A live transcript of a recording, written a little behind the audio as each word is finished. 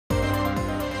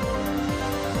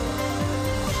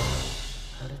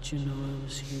How'd you know I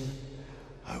was here?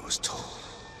 I was told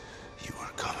you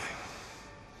were coming.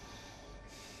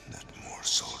 That more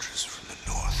soldiers from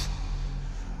the north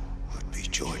would be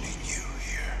joining you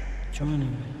here.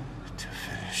 Joining me? To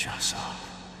finish us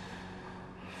off.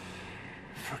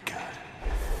 For good.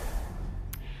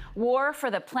 War for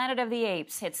the Planet of the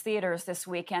Apes hits theaters this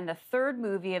weekend. The third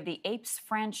movie of the Apes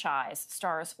franchise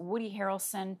stars Woody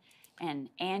Harrelson and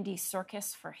Andy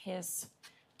Serkis for his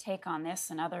take on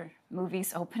this and other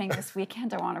movies opening this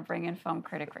weekend. I want to bring in film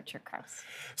critic Richard Crouse.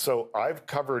 So I've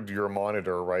covered your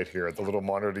monitor right here, the little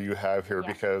monitor you have here,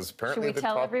 because apparently Should we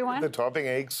tell everyone? The talking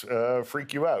apes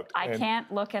freak you out. I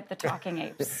can't look at the talking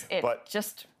apes.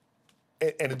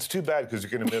 And it's too bad because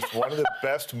you're going to miss one of the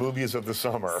best movies of the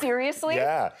summer. Seriously?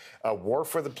 Yeah. War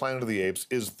for the Planet of the Apes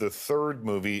is the third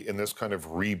movie in this kind of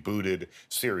rebooted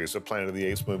series of Planet of the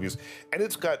Apes movies. And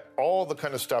it's got all the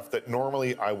kind of stuff that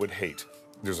normally I would hate.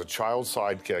 There's a child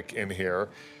sidekick in here.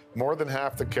 More than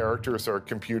half the characters are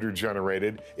computer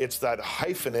generated. It's that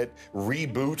hyphenate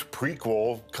reboot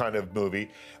prequel kind of movie.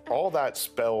 All that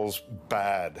spells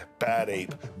bad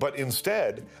ape. But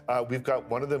instead, we've got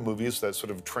one of the movies that sort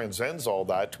of transcends all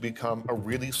that to become a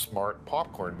really smart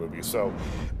popcorn movie. So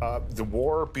the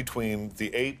war between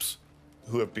the apes,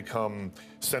 who have become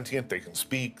sentient, they can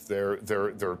speak,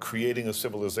 they're creating a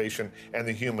civilization, and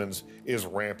the humans is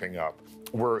ramping up.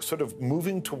 We're sort of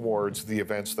moving towards the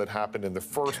events that happened in the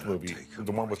first movie,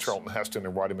 the one with Charlton Heston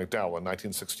and Roddy McDowall in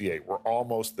 1968. We're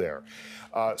almost there.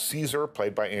 Caesar,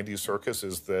 played by Andy Serkis,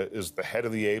 is the head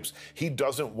of the apes. He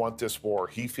doesn't want this war.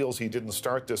 He feels he didn't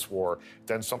start this war.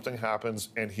 Then something happens,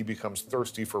 and he becomes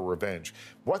thirsty for revenge.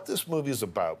 What this movie is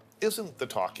about isn't the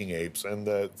talking apes and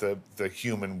the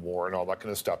human war and all that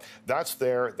kind of stuff. That's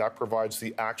there. That provides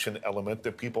the action element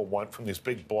that people want from these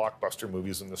big blockbuster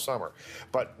movies in the summer.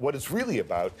 But what it's really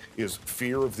about is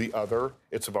fear of the other.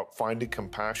 It's about finding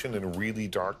compassion in really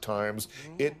dark times.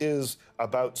 It is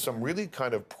about some really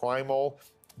kind of primal,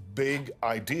 big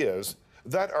ideas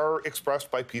that are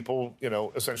expressed by people,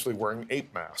 essentially wearing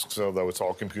ape masks, although it's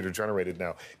all computer generated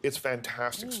now. It's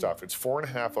fantastic stuff. It's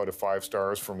 4.5 out of 5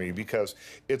 stars for me because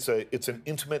it's an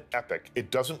intimate epic.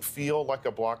 It doesn't feel like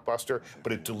a blockbuster,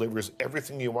 but it delivers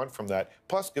everything you want from that,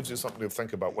 plus gives you something to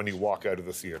think about when you walk out of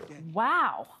the theater.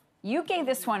 Wow. You gave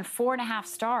this one 4.5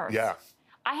 stars. Yeah.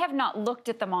 I have not looked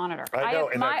at the monitor. I know,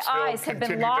 my eyes have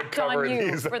been locked on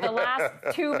you for the last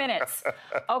 2 minutes.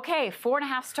 Okay,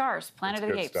 4.5 stars, Planet of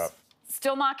the Apes. Stuff.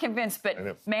 Still not convinced,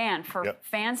 but man, for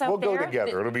fans out there... We'll go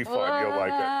together. It'll be fun. You'll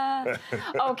like it.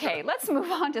 Okay, let's move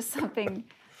on to something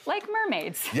like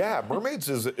mermaids. Yeah, Mermaids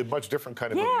is a much different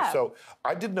kind of movie. So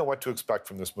I didn't know what to expect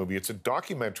from this movie. It's a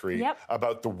documentary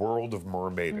about the world of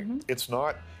mermaiding. It's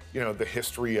not, the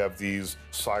history of these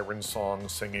siren song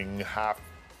singing half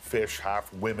fish,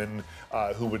 half women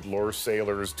who would lure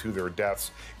sailors to their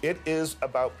deaths. It is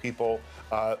about people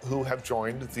who have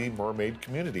joined the mermaid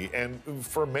community, and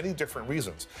for many different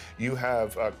reasons. You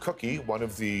have Cookie, one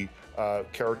of the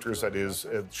characters that is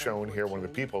shown here, one of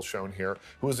the people shown here,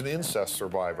 who is an incest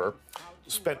survivor,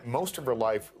 spent most of her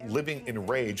life living in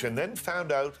rage, and then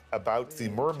found out about the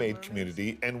mermaid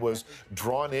community and was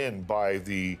drawn in by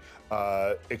the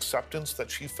acceptance that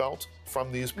she felt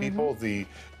from these people.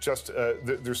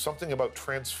 There's something about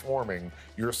transforming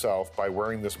yourself by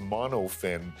wearing this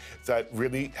monofin that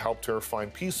really helped her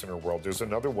find peace in her world. There's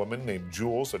another woman named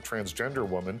Jules, a transgender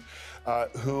woman,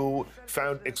 who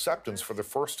found acceptance for the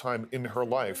first time in her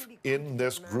life in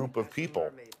this group of people.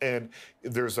 And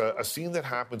there's a scene that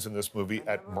happens in this movie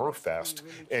at Merfest,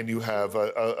 and you have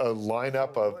a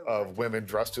lineup of women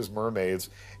dressed as mermaids,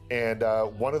 and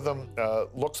one of them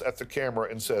looks at the camera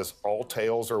and says, "All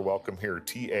tails are welcome here,"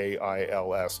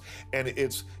 T-A-I-L-S. And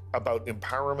it's about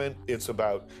empowerment. It's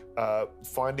about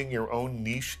finding your own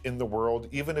niche in the world,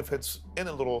 even if it's in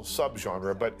a little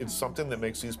subgenre, but it's something that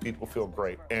makes these people feel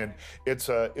great. And it's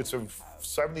a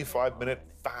 75-minute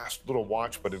fast little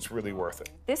watch, but it's really worth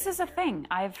it. This is a thing.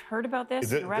 I've heard about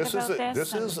this, read about this.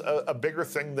 This is a bigger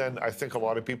thing than I think a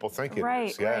lot of people think it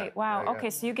is. Right. Wow. Okay,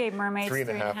 so you gave Mermaids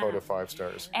 3.5 out of 5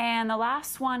 stars. And the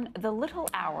last one, The Little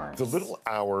Hours. The Little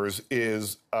Hours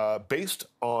is based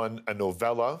on a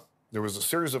novella. There was a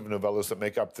series of novellas that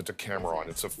make up the Decameron.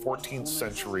 It's a 14th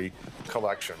century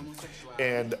collection.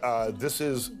 And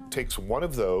this takes one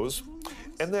of those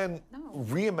and then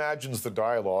reimagines the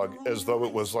dialogue as though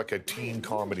it was like a teen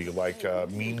comedy, like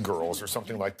Mean Girls or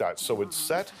something like that. So it's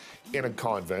set in a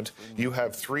convent. You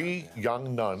have 3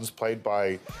 young nuns played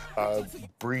by Alison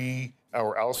Brie,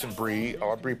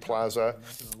 Aubrey Plaza,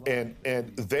 and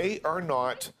they are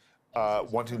not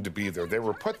wanting to be there. They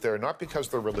were put there not because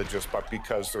they're religious, but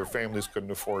because their families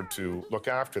couldn't afford to look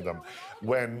after them.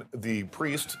 When the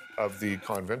priest of the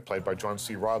convent, played by John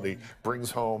C. Reilly,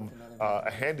 brings home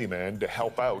a handyman to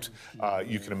help out,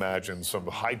 you can imagine some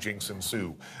hijinks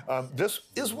ensue. This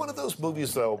is one of those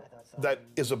movies, though, that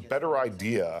is a better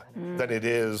idea than it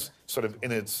is sort of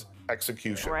in its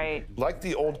execution. Right. Like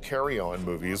the old Carry On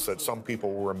movies that some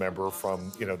people will remember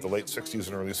from, the late 60s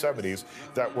and early 70s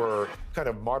that were kind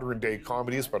of modern day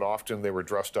comedies, but often they were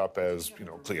dressed up as,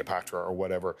 Cleopatra or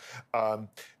whatever.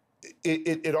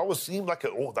 It always seemed like,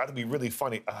 that'd be really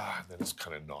funny. And then it's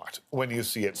kind of not when you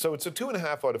see it. So it's a 2.5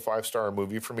 out of 5-star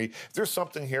movie for me. There's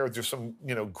something here. There's some,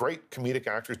 great comedic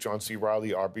actors, John C.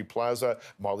 Reilly, Aubrey Plaza,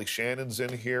 Molly Shannon's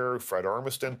in here, Fred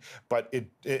Armisen.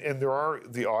 And there are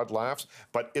the odd laughs,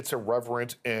 but it's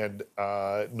irreverent and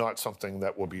not something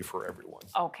that will be for everyone.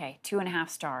 Okay, 2.5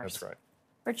 stars. That's right.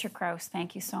 Richard Crouse,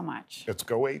 thank you so much. Let's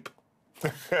go ape.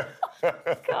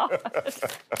 God.